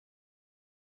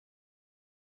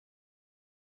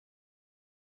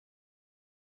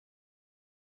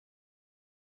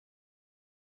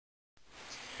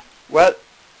Well,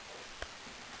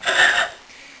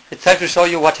 it's time to show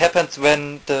you what happens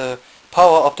when the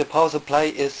power of the power supply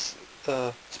is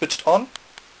switched on.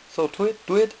 So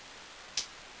do it.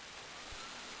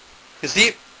 You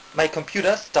see, my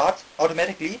computer starts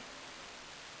automatically,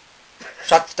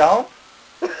 shuts down,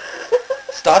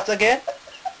 starts again.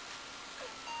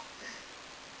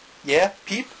 Yeah,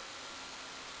 peep.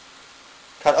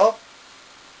 Cut off.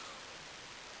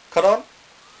 Cut on.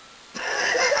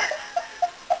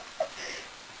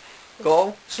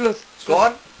 Go. Schluss. Go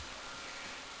on.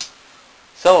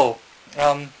 So,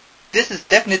 this is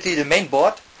definitely the main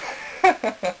board.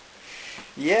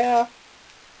 Yeah.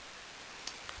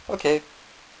 Okay.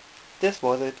 This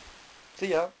was it. See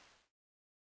ya.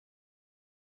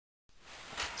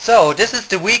 So, this is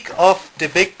the week of the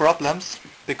big problems,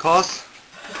 because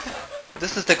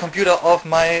this is the computer of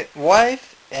my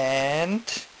wife and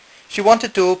she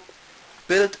wanted to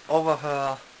build over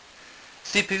her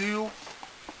CPU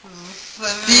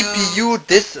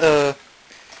this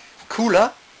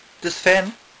cooler, this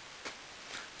fan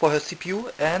for her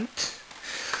CPU, and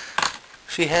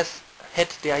she has had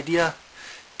the idea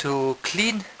to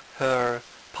clean her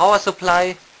power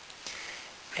supply,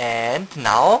 and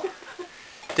now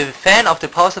the fan of the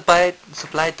power supply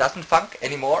doesn't funk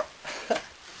anymore.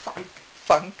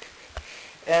 Funk.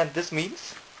 And this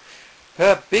means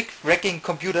her big wrecking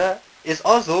computer is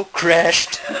also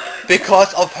crashed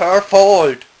because of her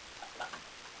fault.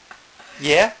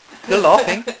 Yeah, you're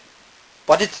laughing,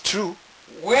 but it's true.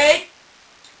 Wait!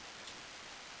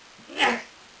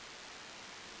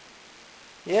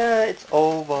 Yeah, it's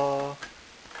over.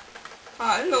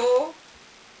 Hallo?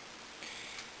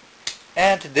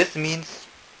 And this means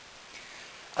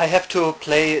I have to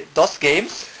play DOS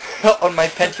games on my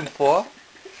Pentium 4,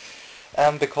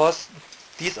 because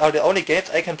these are the only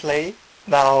games I can play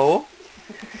now.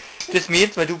 This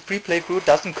means my Doom 3 playthrough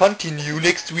doesn't continue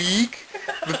next week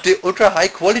with the ultra high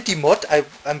quality mod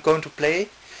I'm going to play.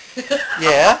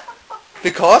 Yeah,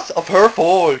 because of her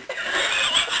fault.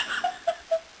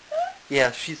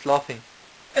 Yeah, she's laughing.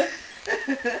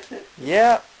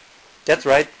 Yeah, that's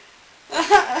right.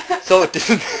 So,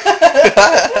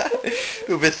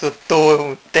 du bist so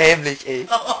dumm, dämlich, ey.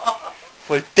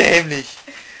 Voll dämlich.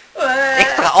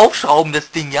 Extra aufschrauben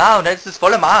das Ding, ja, und dann ist es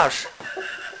voll im Arsch.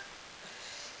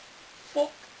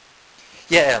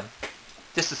 Yeah,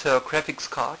 this is her graphics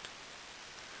card.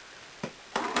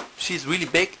 She's really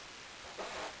big.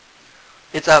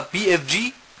 It's a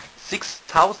BFG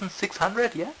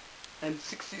 6600, yeah? I'm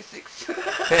 66.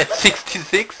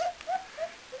 66?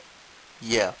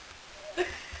 Yeah.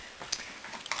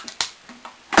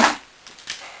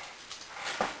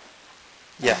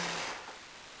 Yeah.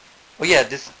 Oh yeah,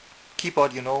 this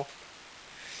keyboard, you know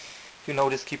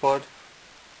this keyboard.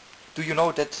 Do you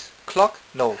know that clock?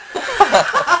 No.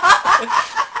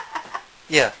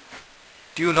 Yeah.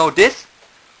 Do you know this?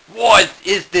 What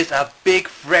is this, a big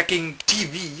fracking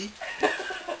TV?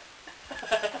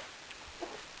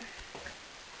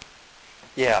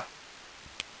 Yeah.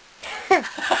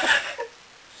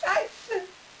 Scheiße.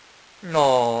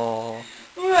 No.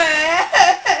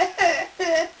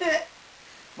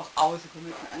 Mach aus, komm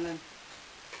mit einem anderen.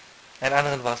 Einen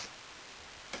anderen was?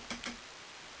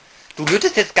 Du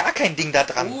lötest jetzt gar kein Ding da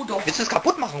dran. Oh, doch. Willst du es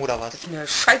kaputt machen oder was? Ist mir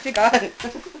scheißegal.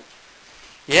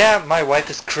 Yeah, my wife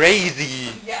is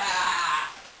crazy. Ja.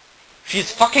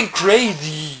 She's fucking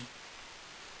crazy.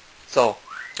 So,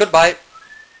 goodbye.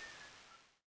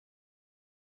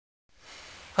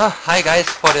 Hi guys,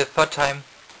 for the third time.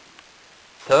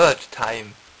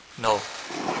 No.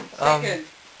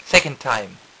 Second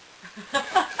time.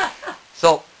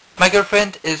 So, my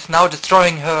girlfriend is now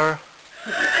destroying her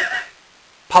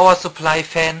power supply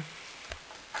fan.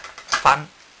 Fun,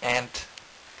 and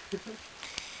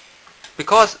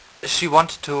because she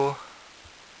wanted to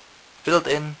build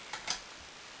in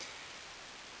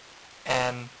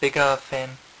a bigger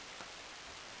fan.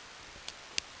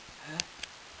 Huh?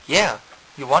 Yeah,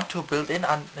 you want to build in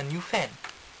a new fan.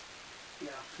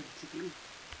 Ja, für die CPU.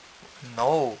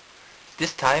 No,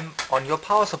 this time on your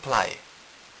power supply.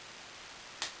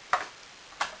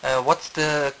 What's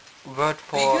the word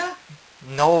for... Bigger?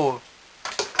 No.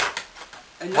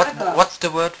 Another. What's the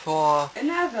word for...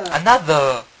 Another.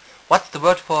 Another. What's the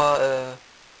word for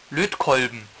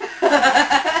Lötkolben?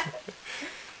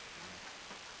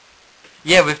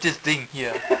 Yeah, with this thing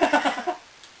here.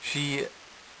 She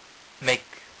make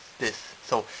this.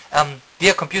 So,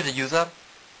 dear computer user,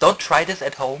 don't try this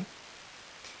at home.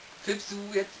 Filmst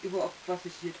du jetzt überhaupt, was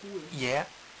ich hier tue? Yeah.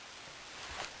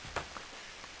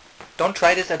 Don't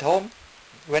try this at home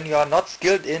when you are not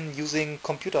skilled in using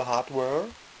computer hardware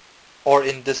or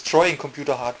in destroying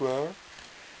computer hardware.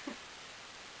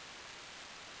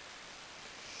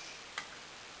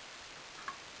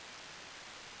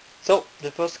 So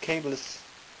the first cable is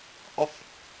off.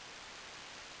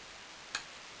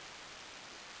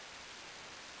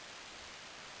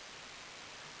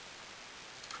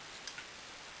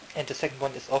 And the second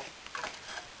one is off.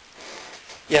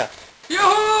 Yeah.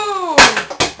 Yoo-hoo!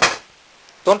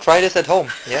 Don't try this at home,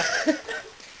 yeah?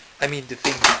 I mean the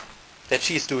thing that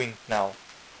she's doing now.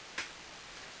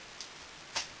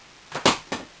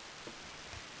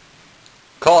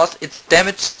 Cause it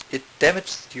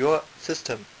damaged your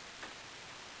system.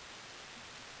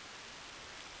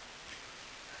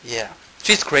 Yeah.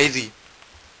 She's crazy.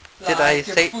 Did I Like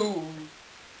a say? fool.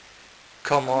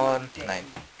 Come on. Nein.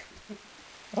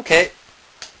 Okay.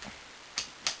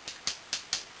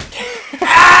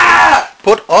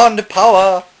 Put on the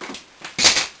power.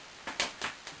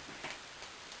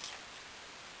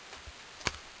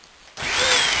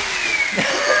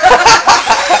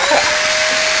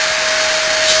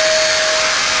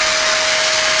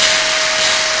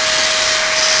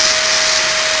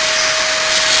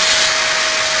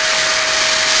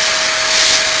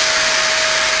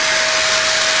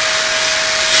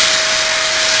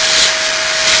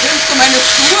 Nimmst du meine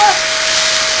Schuhe?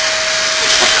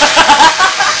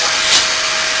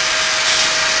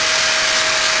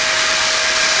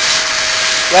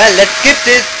 Well, let's skip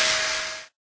this.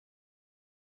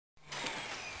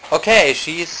 Okay,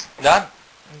 she's done.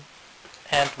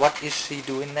 And what is she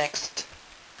doing next?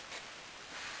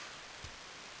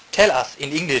 Tell us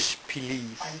in English,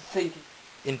 please. I'm thinking.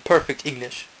 In perfect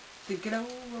English. Thinking over.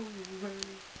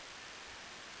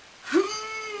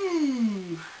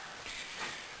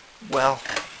 Well,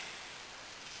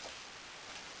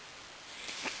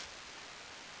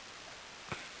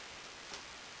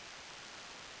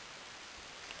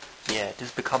 yeah,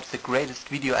 this becomes the greatest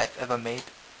video I've ever made.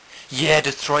 Yeah,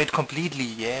 destroy it completely,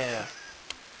 yeah.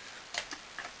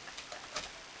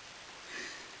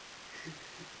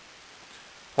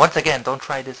 Once again, don't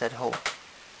try this at home.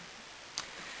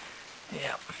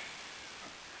 Yeah.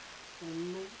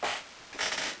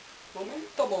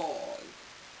 Momento boy.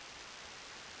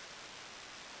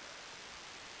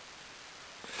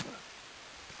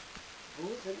 Wo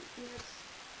sind die jetzt?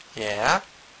 Yeah.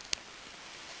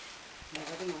 Ja,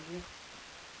 warte mal hier.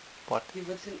 What? Hier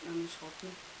wird hinten angeschraubt.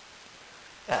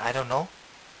 I don't know.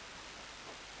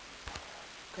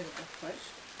 Okay, das ist falsch.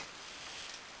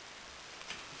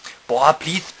 Boah,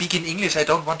 please speak in English. I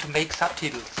don't want to make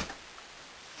subtitles.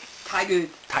 Titles.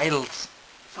 Titles.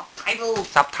 Subtitles.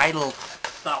 Subtitles.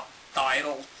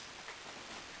 Subtitles.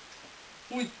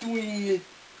 Who's doing it?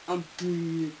 I'm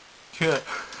doing it. Yeah.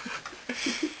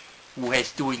 Who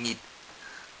is doing it?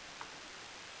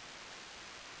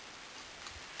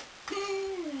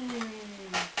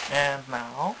 And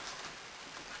now...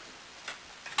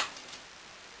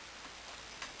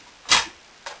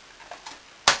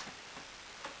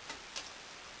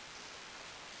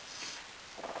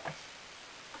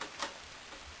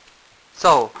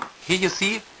 So, here you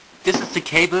see, this is the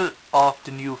cable of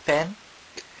the new fan.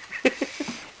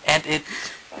 And it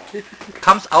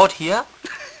comes out here.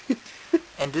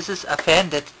 And this is a fan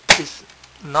that is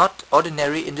not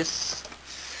ordinary in this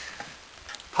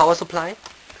power supply.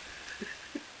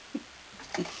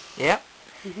 Yeah.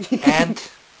 And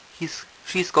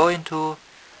she's going to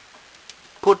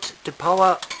put the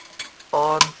power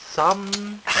on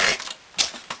some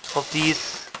of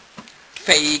these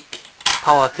Fake.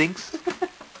 power things.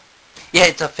 Yeah,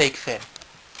 it's a fake fan.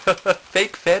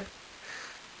 Fake fan.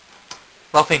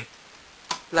 Nothing.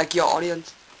 Like your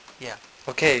audience. Yeah.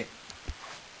 Okay.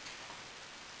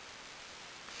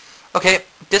 Okay,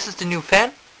 this is the new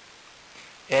fan.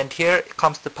 And here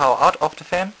comes the power out of the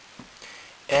fan.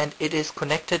 And it is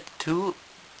connected to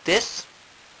this.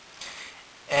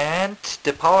 And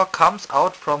the power comes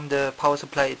out from the power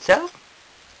supply itself.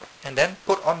 And then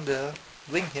put on the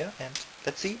ring here. And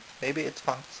let's see, maybe it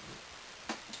funks.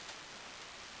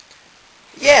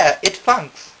 Yeah, it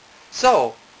funks.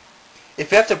 So,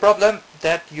 if you have the problem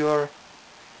that your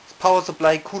power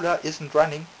supply cooler isn't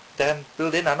running, then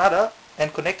build in another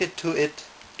and connect it to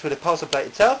the power supply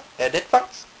itself, and it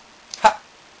funks. Ha!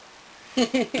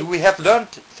 Do we have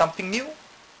learned something new?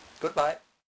 Goodbye.